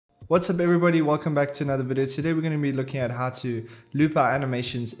What's up everybody, welcome back to another video. Today we're going to be looking at how to loop our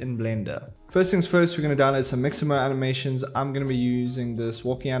animations in Blender. First things first, we're going to download some Mixamo animations. I'm going to be using this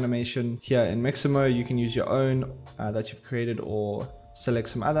walking animation here in Mixamo. You can use your own that you've created or select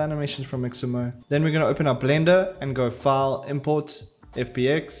some other animations from Mixamo. Then we're going to open up Blender and go File, Import,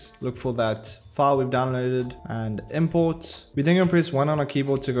 FBX, look for that file we've downloaded and import. We then going to press 1 on our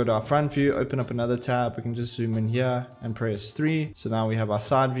keyboard to go to our front view, open up another tab. We can just zoom in here and press 3. So now we have our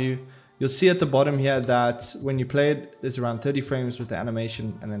side view. You'll see at the bottom here that when you play it, there's around 30 frames with the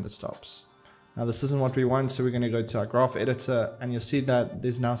animation and then it stops. Now this isn't what we want, so we're going to go to our graph editor and you'll see that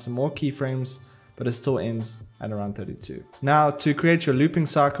there's now some more keyframes, but it still ends at around 32. Now to create your looping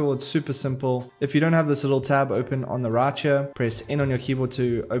cycle, it's super simple. If you don't have this little tab open on the right here, press N on your keyboard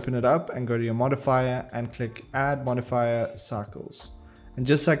to open it up and go to your modifier and click Add Modifier Cycles. And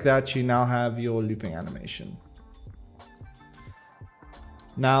just like that, you now have your looping animation.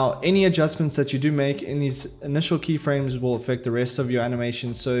 Now, any adjustments that you do make in these initial keyframes will affect the rest of your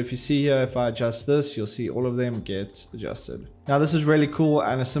animation. So if you see here, if I adjust this, you'll see all of them get adjusted. Now, this is really cool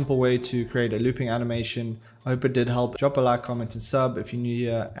and a simple way to create a looping animation. I hope it did help. Drop a like, comment, and sub if you're new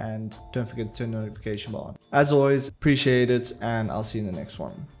here, and don't forget to turn the notification bell on. As always, appreciate it, and I'll see you in the next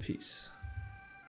one. Peace.